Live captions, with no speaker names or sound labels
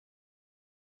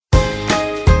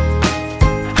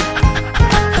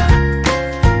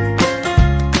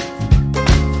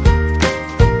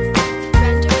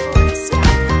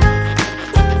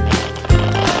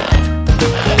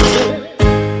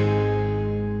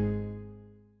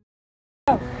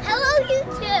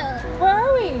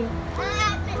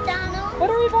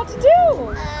we about to do?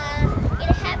 Get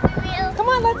a Happy Meal. Come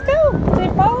on, let's go. Say,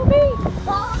 follow me.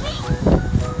 Follow me.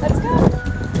 Let's go.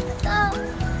 Let's go.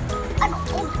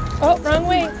 Oh, wrong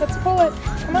way. Let's pull it.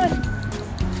 Come on.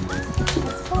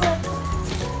 Let's pull it.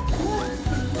 Come on.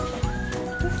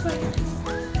 This way.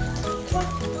 Come on.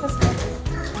 Let's go.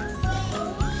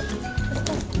 Let's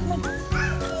go. Come on.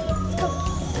 Let's go.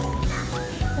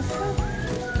 Let's go.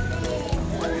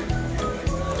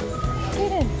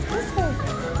 Caden, this way.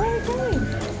 Where are you going?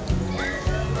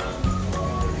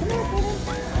 Come here, Caden.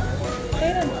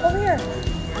 Caden, over here.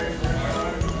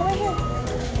 Come right here.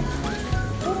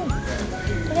 Caden,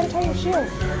 I gotta tie your shoe.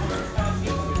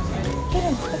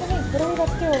 Caden, look at me. What are we about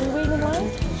to do? Are we waiting in line?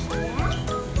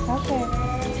 Yeah. Okay.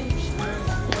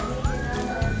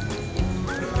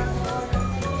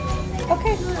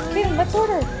 Okay, Caden, let's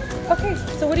order. Okay,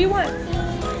 so what do you want?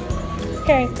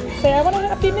 Okay, say I want a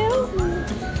Happy Meal.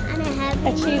 And a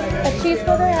Happy Meal. A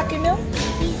cheeseburger Happy Meal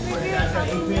Cheeseburger,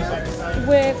 Happy Meal.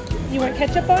 with, you want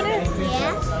ketchup on it?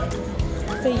 Yeah.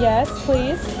 Say yes,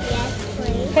 please. Yes,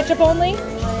 please. Ketchup only?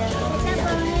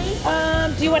 Ketchup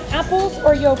only. Do you want apples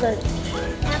or yogurt?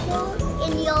 Apples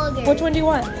and yogurt. Which one do you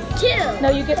want? 2. No,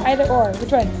 you get either or.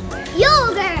 Which one?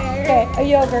 Yogurt. Okay, a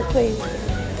yogurt, please.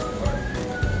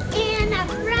 And a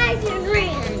fries and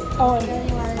ranch. Oh,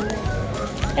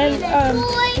 and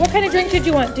what kind of drink did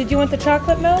you want? Did you want the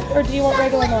chocolate milk or do you want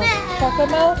regular milk? Chocolate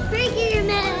milk? Regular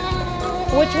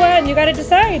milk. Which one? You gotta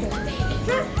decide.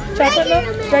 Chocolate milk?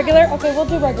 Regular? Okay, we'll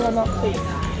do regular milk, please.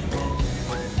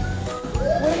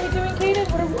 What are we doing, Caden?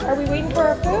 Are we waiting for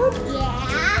our food?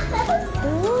 Yeah.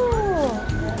 Ooh.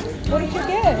 What did you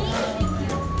get?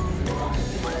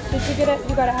 Did you get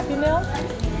you got a Happy Meal?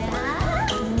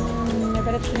 Yeah. I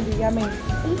bet it's gonna be yummy.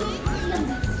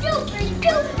 Super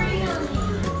duper yummy.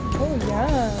 Oh,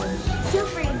 yum.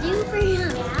 Super duper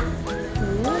yummy.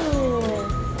 Ooh.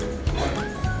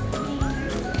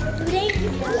 Thank you.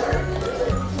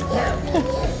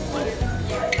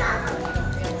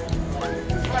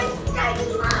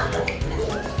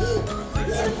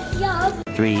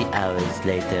 3 hours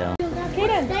later.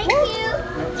 Caden. Thank you.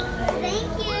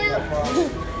 Thank you.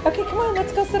 Okay, come on,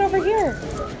 let's go sit over here.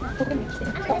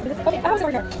 Okay, I was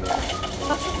over here.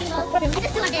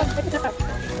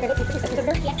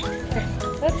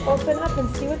 Let's open up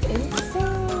and see what's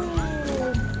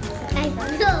inside. I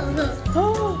know.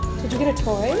 Oh, did you get a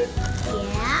toy?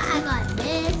 Yeah, I got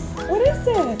this. What is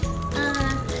it?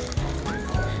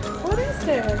 What is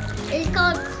it? It's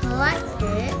called Clutch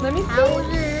Let me see.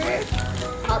 Powder.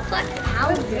 Called Clutch What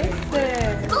Powder. is it?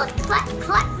 It's called Clutch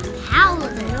Powder.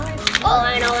 Oh,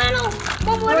 I know.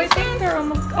 But what I is think this? they're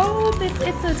almost. Oh,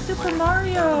 it's a Super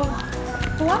Mario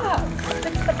block.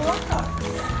 It's the block.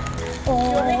 Do you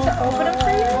want me to open them for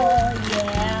you?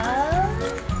 Yeah.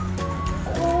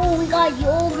 Oh, we got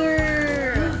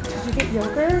yogurt. Did you get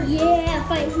yogurt? Yeah,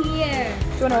 right here. Do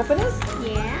you want to open this?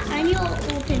 Yeah, I need to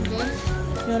open this.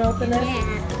 You want to open this?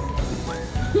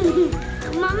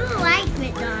 Yeah. Mama likes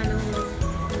McDonald's.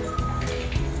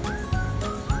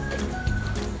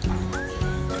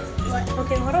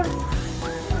 Okay, hold on.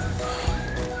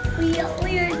 We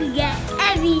already get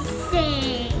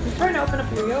everything I'm trying to open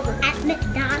up your yogurt. at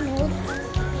McDonald's.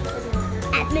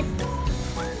 At Let's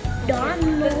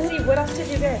McDonald's. see, what else did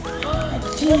you get?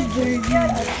 Cheeseburger.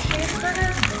 Yeah, a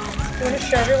cheeseburger. You want to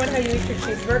show everyone how you eat your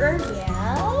cheeseburger?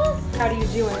 Yeah. How do you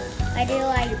do it? I do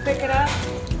like Pick it up.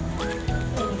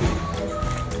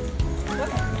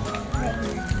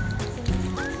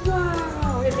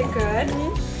 Wow, is it good?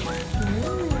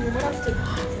 What else did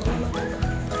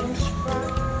French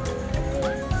fries?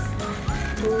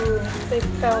 Ooh, they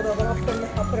fell though, but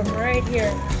I'll put them right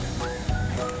here.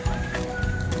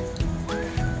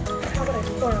 How about I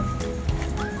pour them?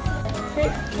 Hey,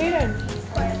 Caden,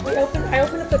 I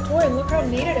opened up the toy and look how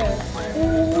neat it is.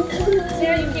 See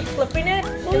how you keep flipping it?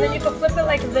 And then you can flip it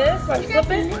like this, watch, flip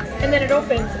it, and then it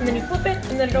opens. And then you flip it,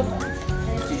 and then it opens.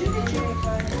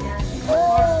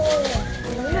 Oh,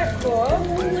 Isn't that cool?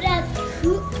 ooh, that's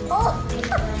cool. Oh, it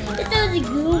says a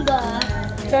Goomba.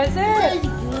 Does It it? says a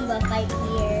Goomba right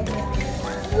here.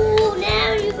 Ooh,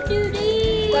 now you can do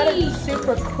these. That is a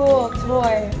super cool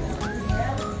toy.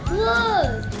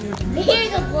 Look,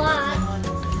 here's a block.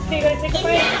 Okay, you gotta take a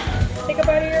bite. Take a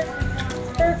bite of your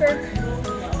burger.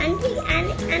 Or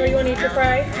you wanna eat your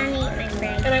fries? I need my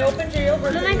fries. And I opened your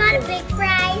yogurt. Mom, I got a big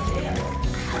fries.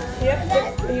 Yep.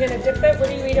 Are you gonna dip it? What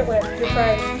do you eat it with? Your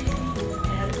fries.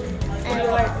 I you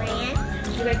like? ranch.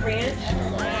 Do you like ranch?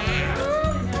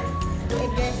 It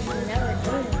does never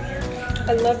do ranch.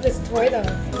 I love this toy though.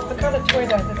 Look how the toy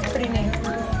does. It's pretty neat.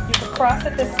 You can cross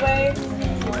it this way.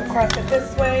 You can cross it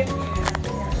this way.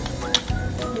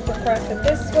 You can cross it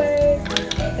this way.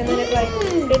 And then it like,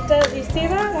 it does, you see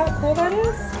that? How cool that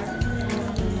is?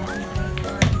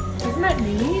 Isn't that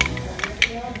neat?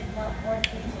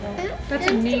 That's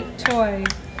a neat toy.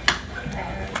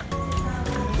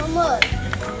 Come look.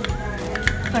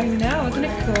 I know, isn't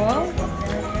it cool?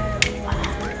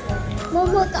 Mom,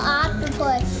 look, the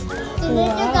octopus. The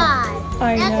ninja guy.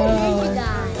 I That's know. a ninja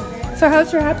guy. So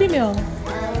how's your Happy Meal?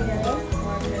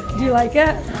 Good. Do you like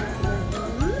it?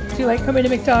 Do you like coming to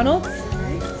McDonald's?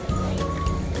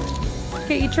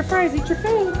 Okay, eat your fries, eat your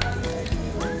food.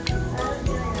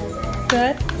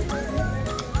 Good.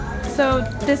 So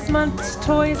this month's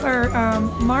toys are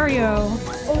Mario.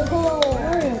 Oh,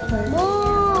 Mario toys.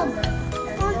 Mom,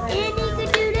 Andy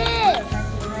could do this.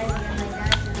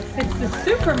 It's the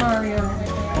Super Mario.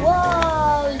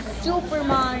 Whoa, Super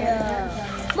Mario.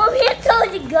 Mom, here's how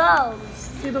it goes.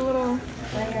 See the little...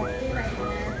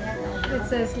 It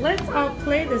says, let's all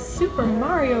play the Super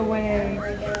Mario way.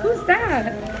 Who's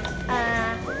that?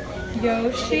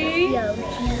 Yoshi. Yoshi.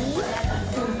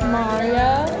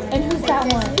 Mario. And who's that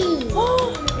one? Peach.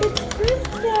 Oh, it's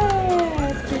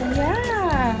Princess.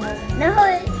 Yeah. No.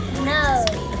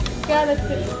 Yeah, that's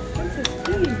it. Princess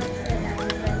Peach.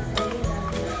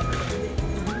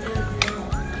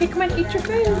 Okay, come on, eat your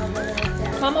food.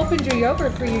 Mom opened your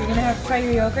yogurt for you. You're gonna have to try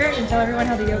your yogurt and tell everyone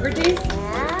how the yogurt tastes.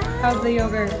 Yeah. How's the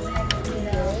yogurt?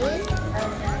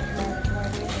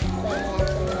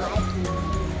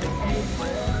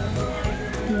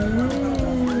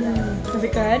 Is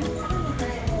it good?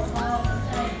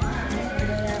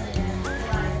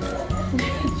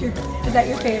 Is that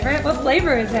your favorite? What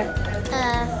flavor is it?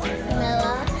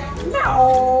 Vanilla.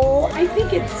 No, I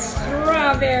think it's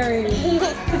strawberry.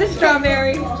 Is it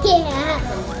strawberry? Yeah.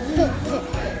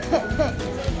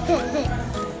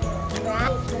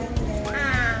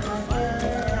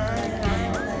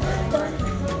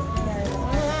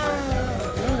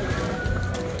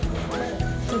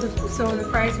 So the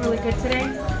fries really good today?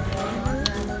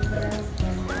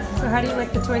 So how do you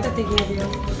like the toy that they gave you?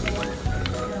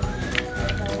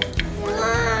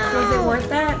 Was it worth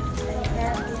that?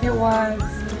 It was.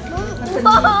 That's a neat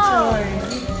toy.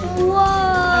 Whoa! I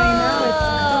know, it's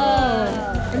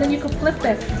cool. And then you can flip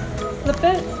it. Flip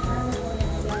it.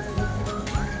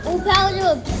 Oh,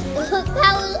 powers!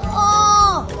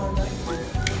 Oh!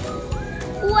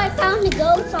 Oh, I found the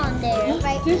ghost on there.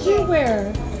 Right Did here. you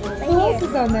where? Right Who else here.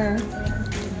 is on there?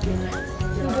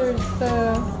 So there's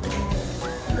Ghost.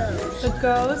 the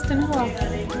ghost and who else?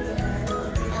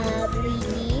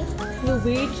 Luigi.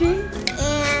 Luigi?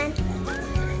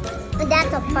 And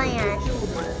that's a plant.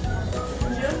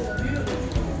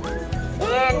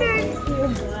 And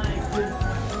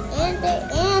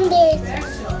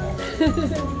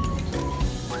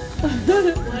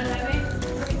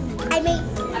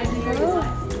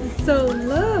So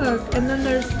look, and then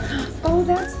there's, oh,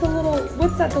 that's the little,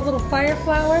 what's that, the little fire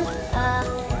flower?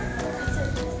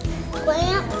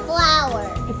 Plant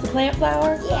flower. It's a plant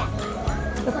flower? Yeah.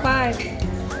 The 5. Yeah.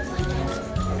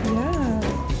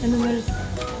 And then there's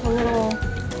a little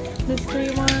mystery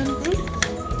one.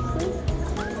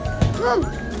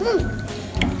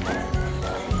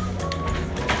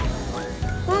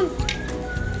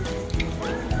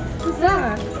 Who's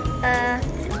that?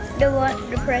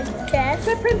 The princess. Is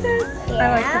that Princess? I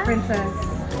like the Yeah. Princess.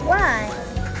 Why?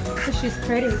 Because she's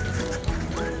pretty.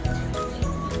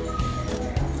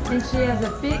 And she has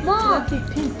a big, Mom. fluffy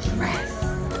pink dress.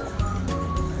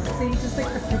 See, just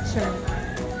like the picture.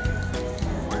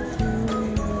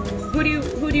 Who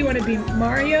do you want to be?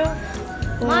 Mario?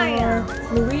 Or Mario.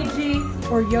 Luigi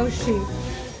or Yoshi?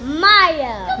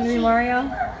 Mario. Gonna be Mario?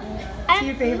 Is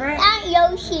your favorite? Not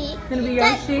Yoshi. Gonna be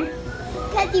Yoshi?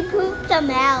 Because he poops them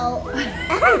out. With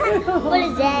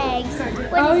his eggs.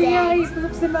 With Oh his yeah, he eggs.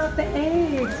 flips them out the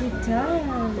eggs. He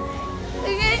does.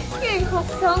 He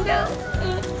poops them out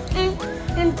and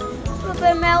flip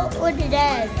them out with his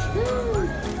eggs.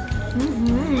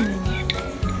 Mm-hmm.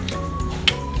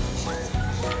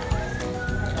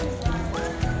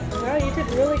 Wow, you did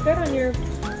really good on your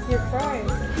fries.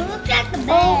 Look at the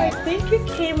Oh, I bag. think it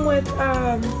came with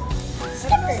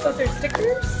Stickers. Those are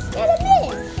stickers. Yeah, it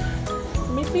is.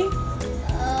 Let me see.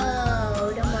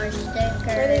 Oh, the more stickers.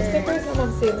 Are they stickers? Let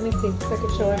me see. Let me see, so I can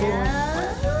show everyone. Yeah.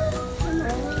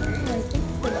 I think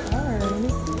they are. Let me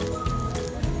see.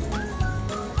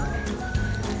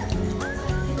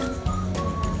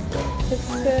 It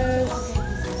says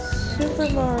Super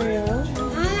Mario.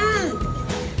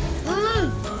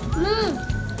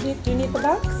 Do you need the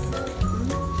box?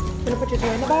 Gonna put your toy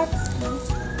in the box?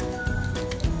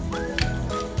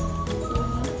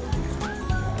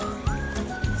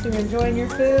 So you're enjoying your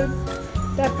food?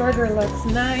 That burger looks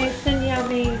nice and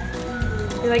yummy.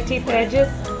 You like to eat the edges?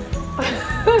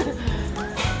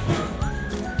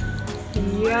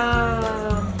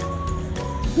 Yum.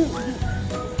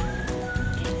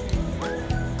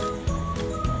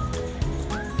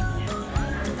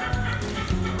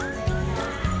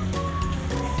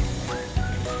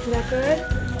 Is that good?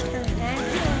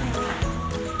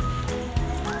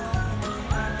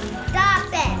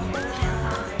 Stop it.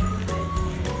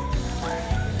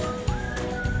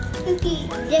 Look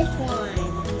at this one.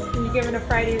 Are you giving a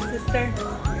fry to your sister?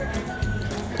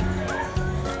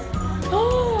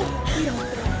 Oh, you don't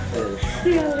throw food.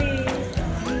 Silly.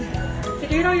 Did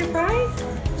you eat all your fries?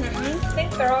 I think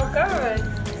they're all good.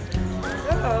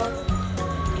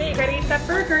 Uh-oh. Okay, you gotta eat that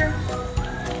burger.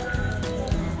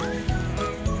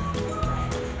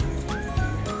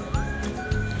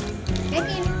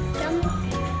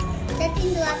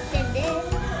 Nothing left in this.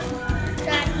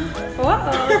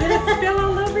 Uh-oh, did it spill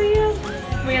all over you?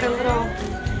 We had a little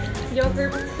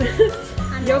yogurt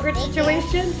yogurt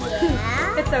situation.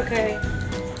 Yeah. It's okay.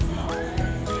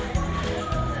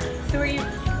 So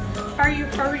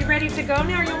are we ready to go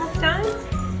now? Are you almost done? Do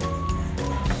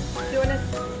you wanna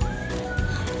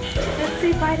let's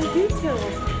say bye to YouTube?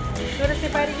 You wanna say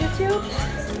bye to YouTube?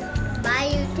 Bye,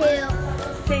 you too.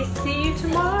 Say see you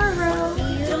tomorrow.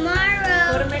 See you Go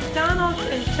tomorrow. to McDonald's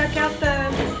and check out the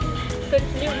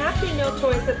new Happy Meal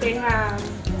toys that they have.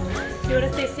 Do you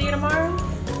want to say see you tomorrow?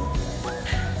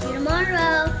 See you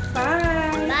tomorrow. Bye.